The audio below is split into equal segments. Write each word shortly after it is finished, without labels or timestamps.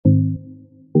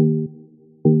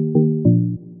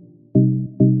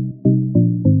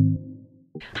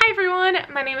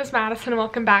my name is Madison and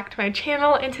welcome back to my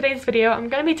channel. In today's video, I'm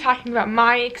going to be talking about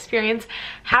my experience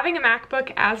having a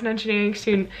MacBook as an engineering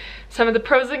student. Some of the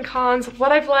pros and cons,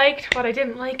 what I've liked, what I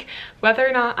didn't like, whether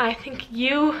or not I think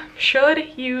you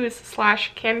should use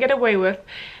 / can get away with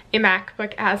a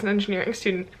MacBook as an engineering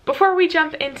student. Before we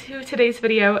jump into today's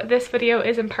video, this video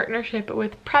is in partnership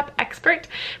with Prep Expert.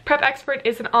 Prep Expert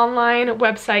is an online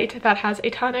website that has a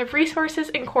ton of resources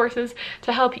and courses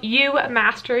to help you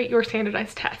master your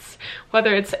standardized tests.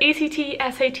 Whether it's ACT,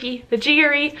 SAT, the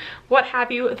GRE, what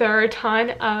have you, there are a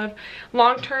ton of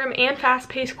long-term and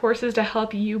fast-paced courses to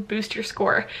help you boost your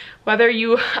score. Whether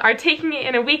you are taking it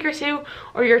in a week or two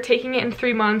or you're taking it in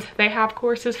 3 months, they have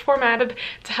courses formatted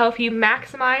to help you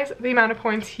maximize the amount of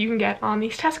points you can get on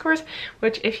these test scores,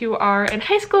 which if you are in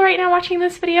high school right now watching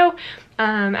this video,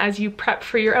 as you prep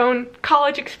for your own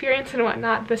college experience and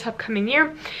whatnot this upcoming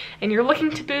year, and you're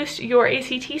looking to boost your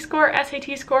ACT score,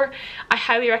 SAT score, I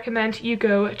highly recommend you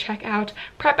go check out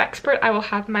Prep Expert. I will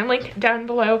have my link down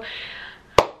below.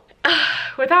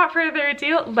 Without further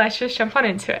ado, let's just jump on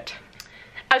into it.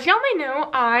 As y'all may know,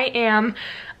 I am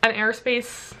an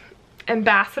aerospace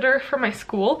ambassador for my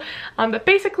school. That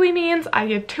basically means I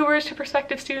give tours to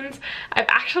prospective students. I've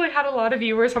actually had a lot of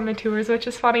viewers on my tours, which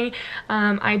is funny.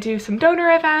 I do some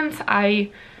donor events.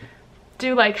 I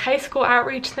do like high school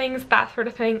outreach things, that sort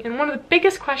of thing. And one of the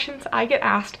biggest questions I get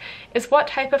asked is, what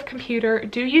type of computer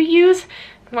do you use?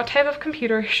 And what type of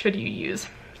computer should you use?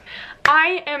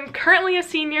 I am currently a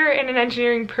senior in an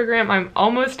engineering program. I'm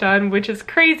almost done, which is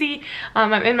crazy.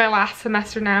 I'm in my last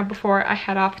semester now before I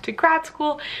head off to grad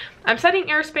school. I'm studying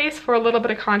aerospace. For a little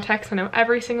bit of context, I know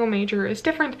every single major is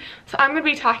different, so I'm going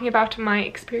to be talking about my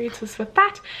experiences with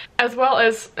that, as well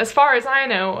as far as I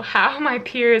know, how my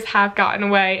peers have gotten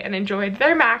away and enjoyed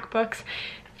their MacBooks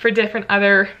for different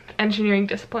other engineering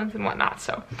disciplines and whatnot.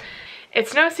 So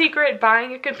it's no secret,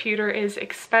 buying a computer is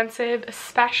expensive,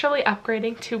 especially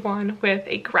upgrading to one with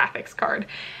a graphics card.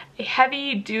 A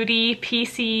heavy-duty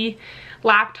PC,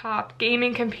 laptop,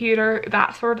 gaming computer,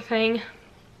 that sort of thing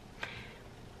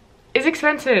is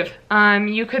expensive.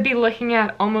 You could be looking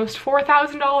at almost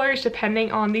 $4,000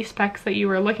 depending on the specs that you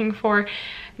were looking for.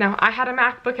 Now, I had a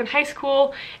MacBook in high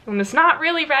school and was not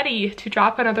really ready to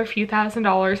drop another few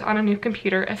 $1,000s on a new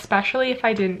computer, especially if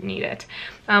I didn't need it.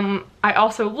 I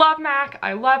also love Mac,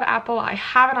 I love Apple, I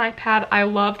have an iPad, I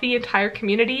love the entire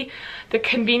community. The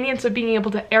convenience of being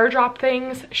able to airdrop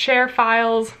things, share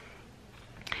files,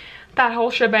 that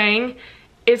whole shebang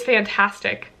is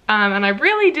fantastic. And I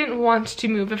really didn't want to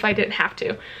move if I didn't have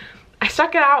to. I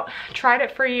stuck it out, tried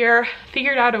it for a year,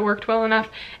 figured out it worked well enough,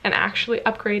 and actually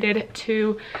upgraded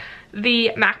to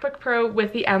the MacBook Pro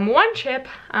with the M1 chip.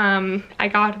 I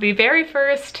got the very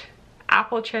first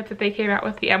Apple chip that they came out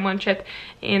with, the M1 chip,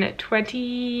 in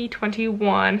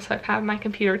 2021. So I've had my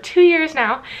computer 2 years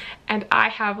now, and I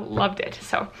have loved it.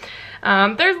 So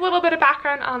there's a little bit of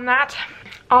background on that.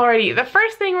 Alrighty, the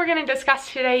first thing we're going to discuss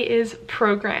today is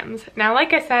programs. Now,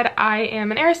 like I said, I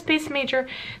am an aerospace major.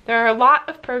 There are a lot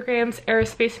of programs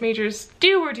aerospace majors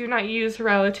do or do not use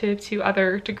relative to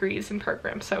other degrees and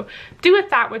programs, so do with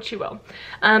that what you will.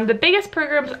 The biggest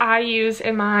programs I use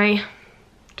in my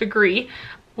degree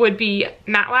would be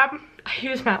MATLAB. I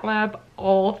use MATLAB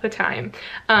all the time.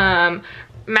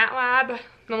 MATLAB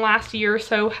in the last year or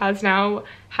so has now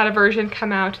had a version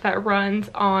come out that runs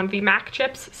on the Mac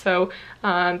chips, so the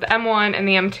M1 and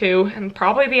the M2, and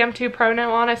probably the M2 Pro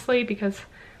now, honestly, because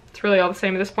it's really all the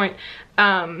same at this point,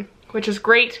 which is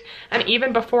great. And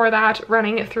even before that,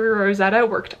 running it through Rosetta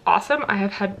worked awesome. I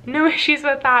have had no issues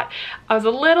with that. I was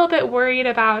a little bit worried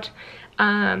about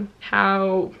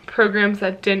how programs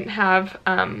that didn't have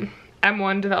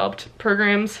M1 developed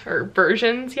programs or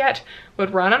versions yet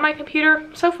would run on my computer.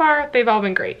 So far, they've all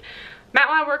been great.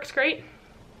 MATLAB works great.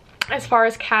 As far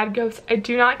as CAD goes, I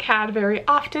do not CAD very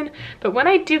often, but when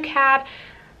I do CAD,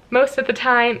 most of the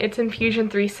time it's in Fusion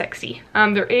 360.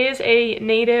 There is a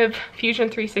native Fusion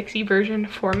 360 version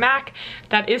for Mac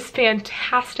that is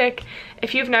fantastic.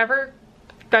 If you've never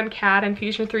done CAD in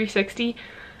Fusion 360,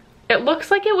 it looks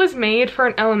like it was made for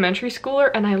an elementary schooler,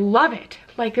 and I love it.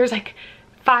 Like, there's like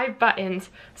 5 buttons.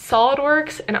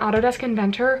 SolidWorks and Autodesk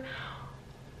Inventor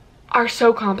are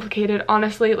so complicated,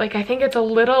 honestly. Like, I think it's a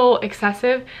little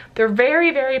excessive. They're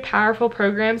very, very powerful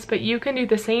programs, but you can do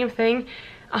the same thing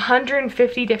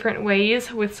 150 different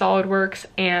ways with SolidWorks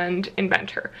and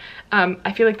Inventor.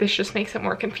 I feel like this just makes it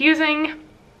more confusing,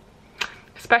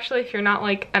 especially if you're not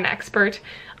like an expert.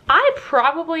 I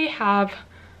probably have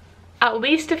at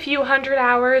least a few hundred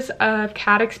hours of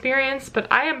CAD experience, but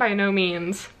I am by no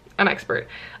means an expert.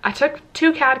 I took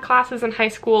 2 CAD classes in high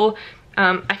school,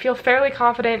 I feel fairly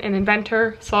confident in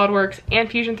Inventor, SolidWorks, and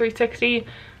Fusion 360,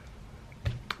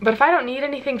 but if I don't need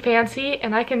anything fancy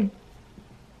and I can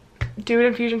do it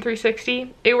in Fusion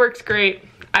 360, it works great.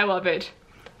 I love it.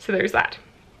 So there's that.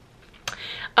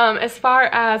 As far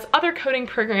as other coding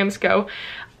programs go,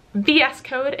 VS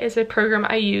Code is a program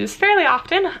I use fairly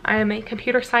often. I am a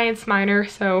computer science minor,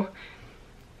 so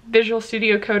Visual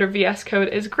Studio Code or VS Code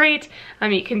is great.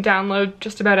 You can download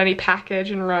just about any package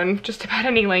and run just about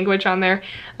any language on there.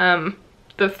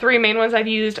 The three main ones I've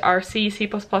used are C, C++,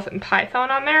 and Python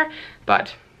on there,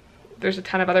 but there's a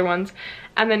ton of other ones.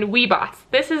 And then Weebots.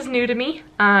 This is new to me,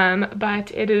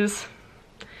 but it is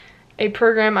a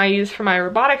program I use for my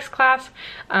robotics class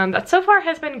that so far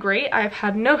has been great. I've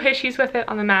had no issues with it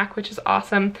on the Mac, which is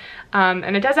awesome,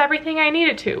 and it does everything I need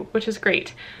it to, which is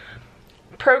great.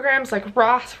 Programs like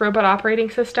ROS, Robot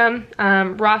Operating System,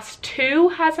 ROS 2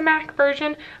 has a Mac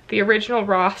version. The original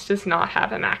ROS does not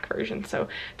have a Mac version, so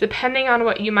depending on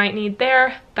what you might need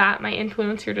there, that might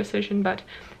influence your decision, but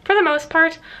for the most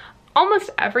part,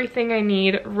 almost everything I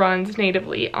need runs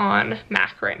natively on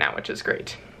Mac right now, which is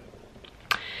great.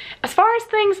 As far as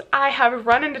things I have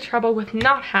run into trouble with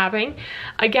not having,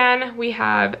 again, we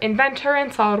have Inventor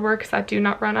and SolidWorks that do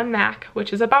not run on Mac,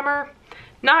 which is a bummer.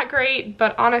 Not great,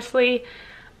 but honestly,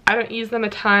 I don't use them a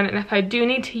ton, and if I do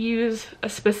need to use a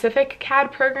specific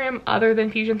CAD program other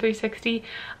than Fusion 360,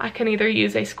 I can either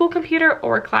use a school computer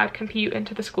or cloud compute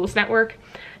into the school's network.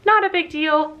 Not a big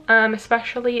deal,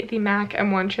 especially the Mac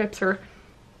M1 chips, or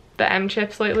the M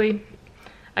chips lately.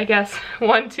 I guess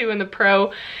 1, 2, and the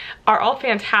Pro are all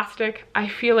fantastic. I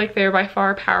feel like they're by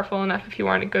far powerful enough if you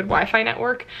want a good Wi-Fi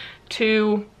network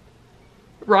to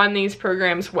run these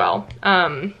programs well.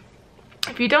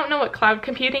 If you don't know what cloud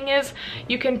computing is,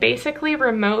 you can basically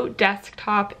remote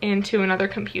desktop into another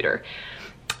computer.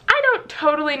 I don't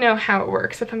totally know how it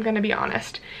works, if I'm going to be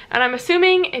honest. And I'm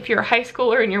assuming if you're a high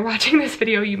schooler and you're watching this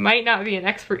video, you might not be an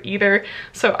expert either.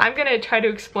 So I'm going to try to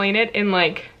explain it in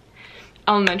like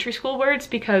elementary school words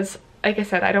because, like I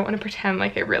said, I don't want to pretend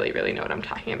like I really know what I'm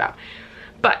talking about.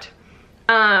 But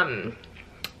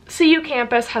CU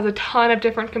Campus has a ton of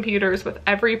different computers with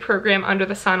every program under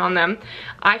the sun on them.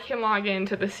 I can log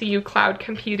into the CU Cloud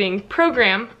Computing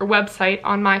program or website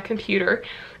on my computer,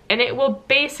 and it will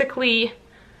basically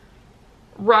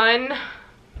run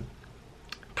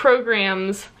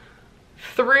programs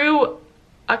through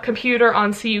a computer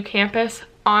on CU Campus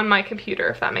on my computer,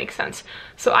 if that makes sense.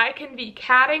 So I can be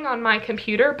CADing on my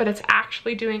computer, but it's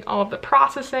actually doing all of the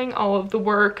processing, all of the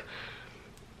work,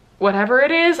 whatever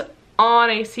it is,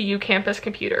 on a CU Campus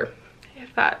computer,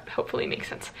 if that hopefully makes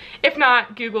sense. If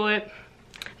not, Google it.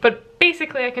 But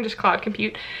basically I can just cloud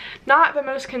compute. Not the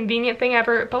most convenient thing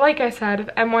ever, but like I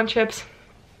said, M1 chips,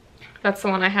 that's the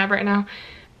one I have right now,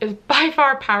 is by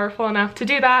far powerful enough to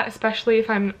do that, especially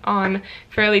if I'm on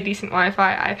fairly decent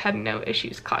Wi-Fi. I've had no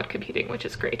issues cloud computing, which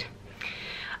is great.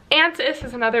 ANSYS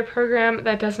is another program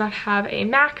that does not have a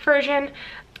Mac version.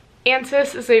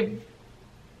 ANSYS is a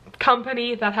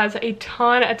company that has a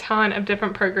ton of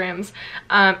different programs.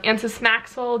 ANSYS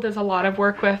Maxwell does a lot of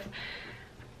work with,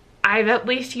 I've at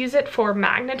least used it for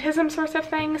magnetism sorts of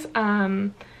things.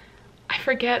 I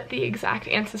forget the exact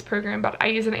ANSYS program, but I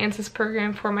use an ANSYS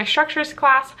program for my structures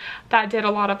class that did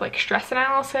a lot of like stress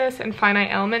analysis and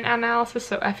finite element analysis,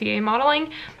 so FEA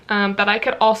modeling, that I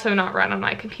could also not run on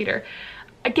my computer.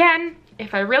 Again,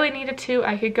 if I really needed to,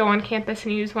 I could go on campus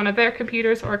and use one of their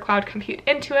computers or cloud compute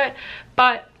into it,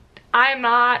 but I'm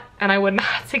not, and I would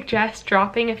not suggest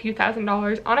dropping a few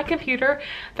 $1,000s on a computer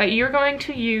that you're going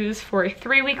to use for a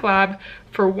 3-week lab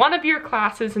for one of your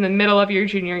classes in the middle of your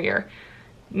junior year.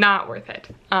 Not worth it.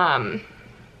 Other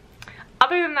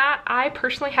than that, I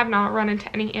personally have not run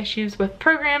into any issues with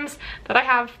programs that I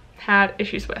have had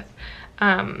issues with,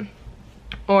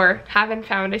 or haven't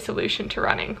found a solution to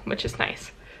running, which is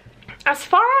nice. As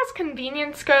far as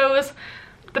convenience goes,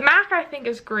 the Mac I think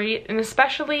is great, and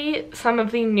especially some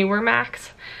of the newer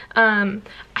Macs. I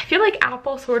feel like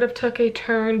Apple sort of took a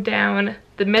turn down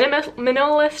the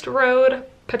minimalist road,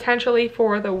 potentially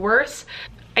for the worse.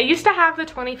 I used to have the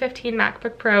 2015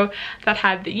 MacBook Pro that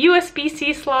had the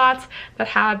USB-C slots, that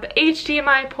had the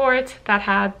HDMI ports, that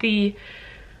had the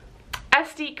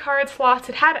SD card slots.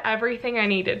 It had everything I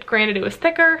needed. Granted, it was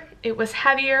thicker, it was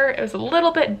heavier, it was a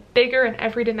little bit bigger in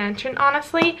every dimension,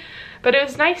 honestly, but it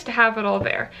was nice to have it all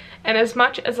there. And as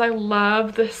much as I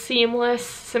love the seamless,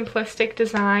 simplistic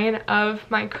design of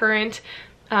my current,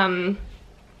 I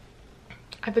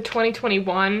have the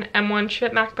 2021 M1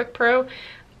 chip MacBook Pro,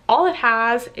 all it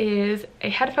has is a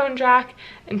headphone jack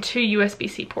and 2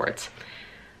 USB-C ports.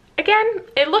 Again,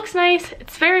 it looks nice,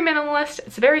 it's very minimalist,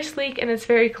 it's very sleek, and it's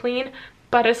very clean,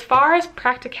 But as far as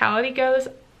practicality goes,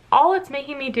 all it's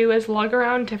making me do is lug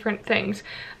around different things.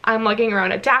 I'm lugging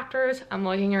around adapters, I'm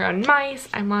lugging around mice,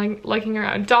 I'm lugging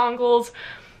around dongles,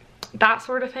 that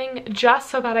sort of thing, just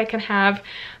so that I can have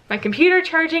my computer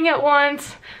charging at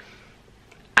once,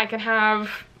 I can have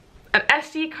an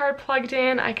SD card plugged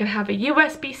in, I can have a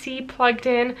USB-C plugged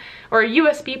in, or a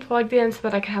USB plugged in, so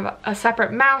that I can have a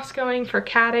separate mouse going for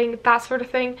catting, that sort of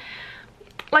thing.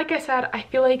 Like I said, I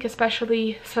feel like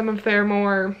especially some of their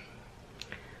more,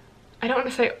 I don't want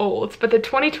to say olds, but the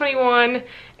 2021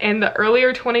 and the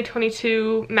earlier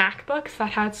 2022 MacBooks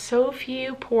that had so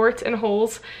few ports and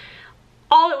holes,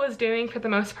 all it was doing for the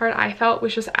most part, I felt,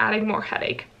 was just adding more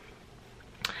headache.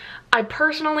 I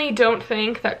personally don't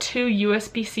think that 2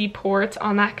 USB-C ports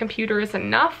on that computer is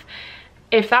enough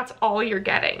if that's all you're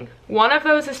getting. One of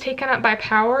those is taken up by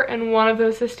power and one of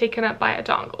those is taken up by a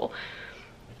dongle.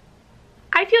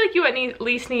 I feel like you at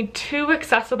least need 2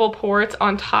 accessible ports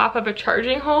on top of a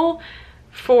charging hole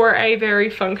for a very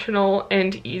functional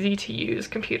and easy to use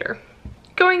computer.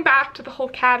 Going back to the whole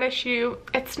cat issue,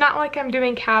 it's not like I'm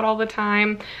doing cat all the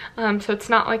time, so it's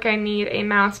not like I need a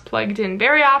mouse plugged in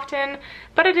very often,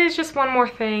 but it is just one more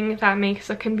thing that makes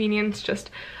the convenience just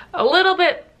a little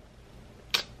bit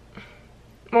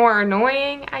more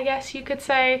annoying, I guess you could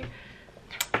say.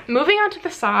 Moving on to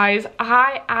the size,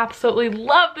 I absolutely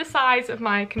love the size of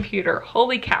my computer.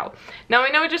 Holy cow. Now I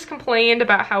know I just complained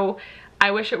about how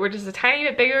I wish it were just a tiny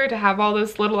bit bigger to have all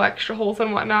those little extra holes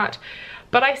and whatnot,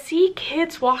 but I see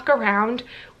kids walk around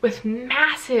with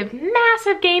massive,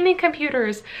 massive gaming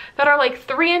computers that are like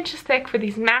 3 inches thick for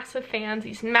these massive fans,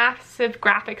 these massive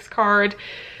graphics card,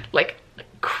 like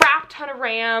crap ton of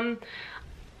RAM.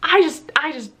 I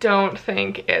just don't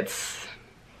think it's,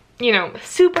 you know,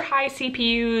 super high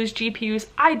CPUs, GPUs.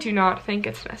 I do not think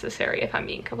it's necessary, if I'm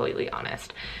being completely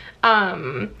honest.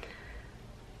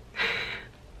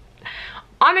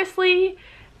 Honestly,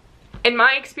 in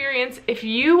my experience, if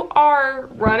you are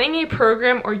running a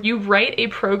program or you write a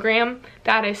program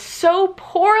that is so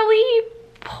poorly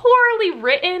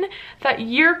written that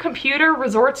your computer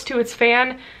resorts to its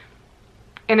fan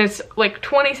and it's like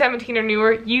 2017 or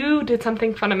newer, you did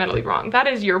something fundamentally wrong. That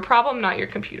is your problem, not your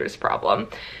computer's problem.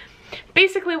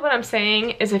 Basically what I'm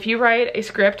saying is if you write a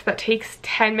script that takes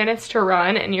 10 minutes to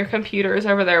run and your computer is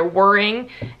over there whirring,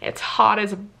 it's hot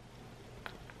as,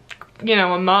 you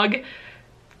know, a mug,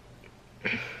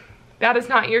 that is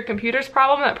not your computer's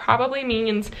problem. That probably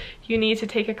means you need to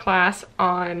take a class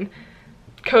on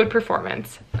code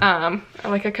performance, or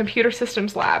like a computer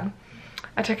systems lab.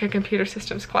 I took a computer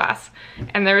systems class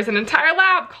and there was an entire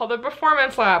lab called the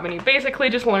performance lab, and you basically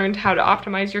just learned how to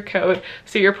optimize your code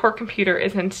so your poor computer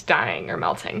isn't dying or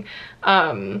melting.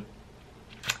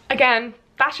 Again,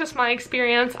 that's just my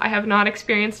experience. I have not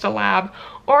experienced a lab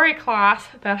or a class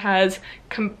that has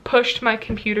pushed my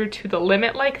computer to the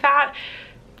limit like that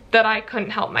I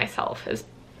couldn't help myself, is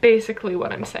basically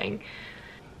what I'm saying.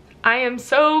 I am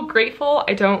so grateful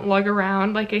I don't lug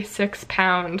around like a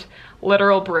 6-pound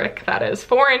literal brick that is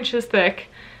 4 inches thick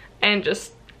and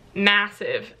just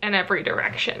massive in every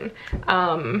direction.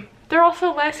 They're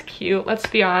also less cute, let's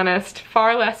be honest,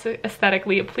 far less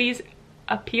aesthetically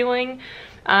appealing.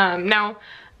 Now,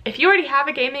 if you already have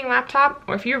a gaming laptop,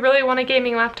 or if you really want a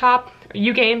gaming laptop, or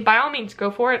you game, by all means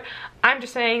go for it. I'm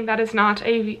just saying that is not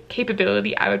a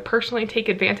capability I would personally take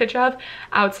advantage of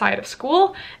outside of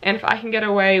school, and if I can get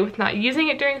away with not using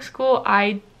it during school,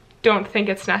 I don't think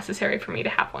it's necessary for me to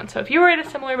have one. So if you were in a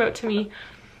similar boat to me,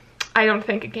 I don't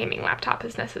think a gaming laptop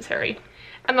is necessary.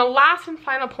 And the last and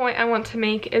final point I want to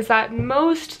make is that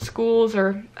most schools,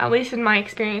 or at least in my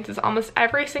experiences, almost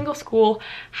every single school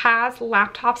has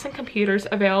laptops and computers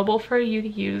available for you to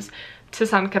use to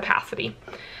some capacity.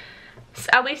 So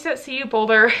at least at CU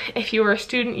Boulder, if you are a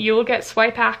student, you will get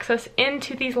swipe access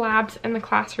into these labs in the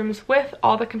classrooms with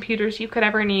all the computers you could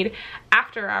ever need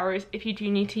after hours if you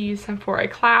do need to use them for a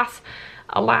class,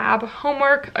 a lab,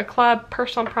 homework, a club,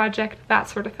 personal project, that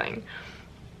sort of thing.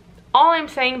 All I'm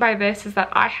saying by this is that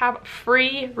I have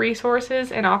free resources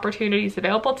and opportunities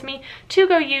available to me to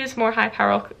go use more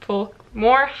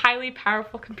highly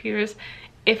powerful computers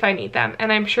if I need them,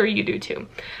 and I'm sure you do too.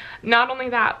 Not only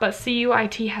that, but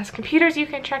CUIT has computers you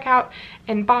can check out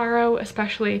and borrow,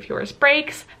 especially if yours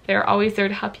breaks. They're always there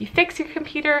to help you fix your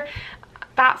computer,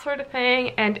 that sort of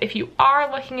thing. And if you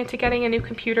are looking into getting a new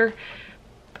computer,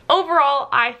 overall,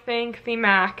 I think the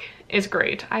Mac is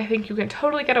great. I think you can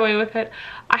totally get away with it.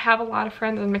 I have a lot of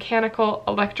friends in mechanical,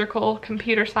 electrical,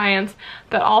 computer science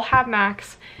that all have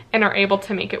Macs and are able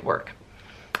to make it work.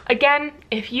 Again,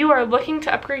 if you are looking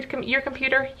to upgrade your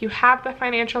computer, you have the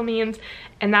financial means,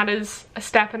 and that is a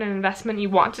step in an investment you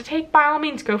want to take, by all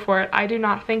means go for it. I do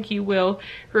not think you will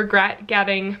regret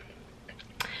getting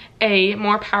a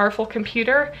more powerful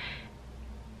computer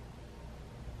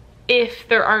if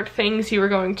there aren't things you are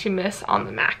going to miss on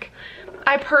the Mac.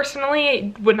 I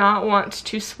personally would not want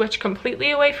to switch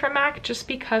completely away from Mac just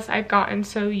because I've gotten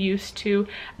so used to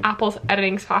Apple's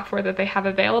editing software that they have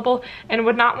available, and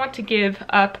would not want to give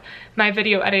up my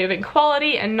video editing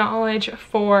quality and knowledge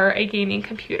for a gaming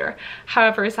computer.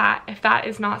 However, if that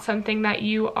is not something that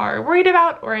you are worried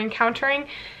about or encountering,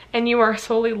 and you are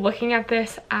solely looking at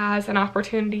this as an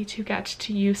opportunity to get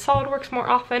to use SolidWorks more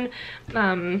often,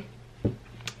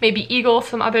 maybe Eagle,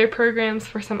 some other programs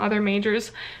for some other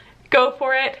majors, go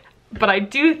for it. But I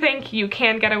do think you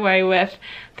can get away with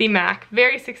the Mac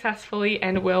very successfully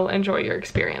and will enjoy your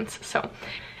experience. So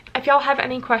if y'all have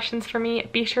any questions for me,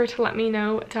 be sure to let me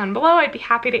know down below. I'd be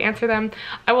happy to answer them.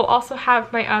 I will also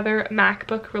have my other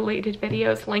MacBook related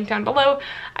videos linked down below.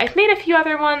 I've made a few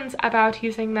other ones about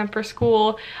using them for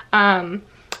school,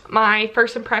 my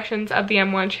first impressions of the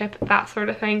M1 chip, that sort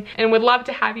of thing, and would love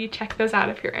to have you check those out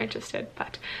if you're interested.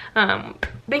 But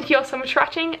thank you all so much for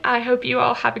watching. I hope you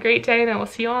all have a great day, and I will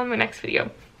see you all in my next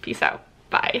video. Peace out.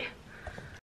 Bye.